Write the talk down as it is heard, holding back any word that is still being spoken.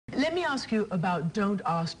Let me ask you about Don't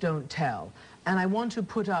Ask, Don't Tell. And I want to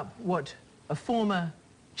put up what a former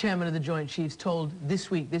chairman of the Joint Chiefs told this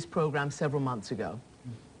week, this program, several months ago.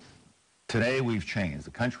 Today we've changed.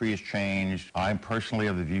 The country has changed. I'm personally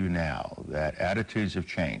of the view now that attitudes have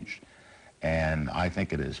changed. And I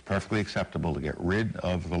think it is perfectly acceptable to get rid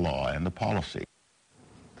of the law and the policy.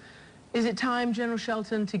 Is it time, General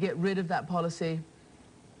Shelton, to get rid of that policy?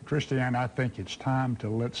 Christiane, I think it's time to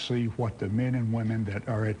let's see what the men and women that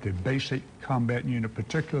are at the basic combat unit,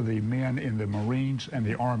 particularly the men in the Marines and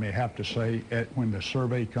the Army, have to say when the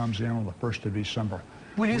survey comes in on the 1st of December.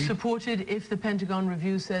 Will you support it if the Pentagon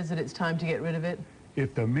review says that it's time to get rid of it?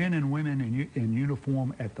 If the men and women in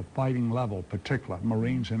uniform at the fighting level, particularly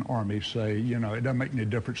Marines and Army, say, you know, it doesn't make any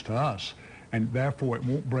difference to us, and therefore it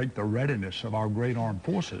won't break the readiness of our great armed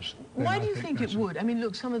forces. Why do you think it would? I mean,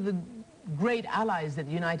 look, some of the great allies that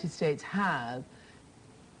the United States have,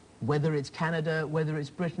 whether it's Canada, whether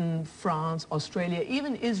it's Britain, France, Australia,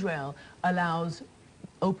 even Israel allows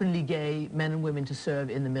openly gay men and women to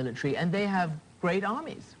serve in the military, and they have great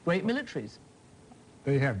armies, great militaries.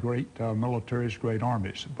 They have great militaries, great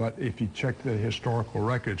armies, but if you check the historical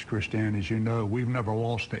records, Christiane, as you know, we've never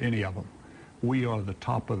lost to any of them. We are the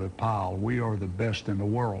top of the pile. We are the best in the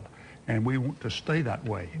world, and we want to stay that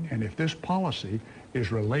way. And if this policy is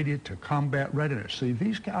related to combat readiness, see,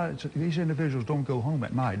 these guys, these individuals don't go home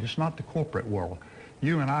at night. It's not the corporate world.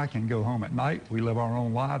 You and I can go home at night. We live our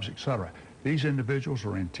own lives, etc. These individuals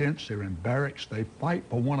are intense. They're in barracks. They fight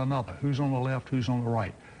for one another. Who's on the left, who's on the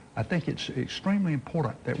right. I think it's extremely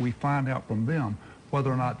important that we find out from them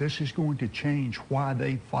whether or not this is going to change why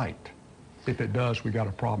they fight. If it does, we got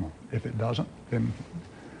a problem. If it doesn't, then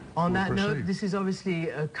on that note, this is obviously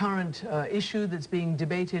a current issue that's being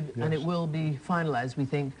debated, and it will be finalized, we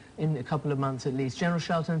think, in a couple of months at least. General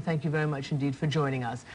Shelton, thank you very much indeed for joining us.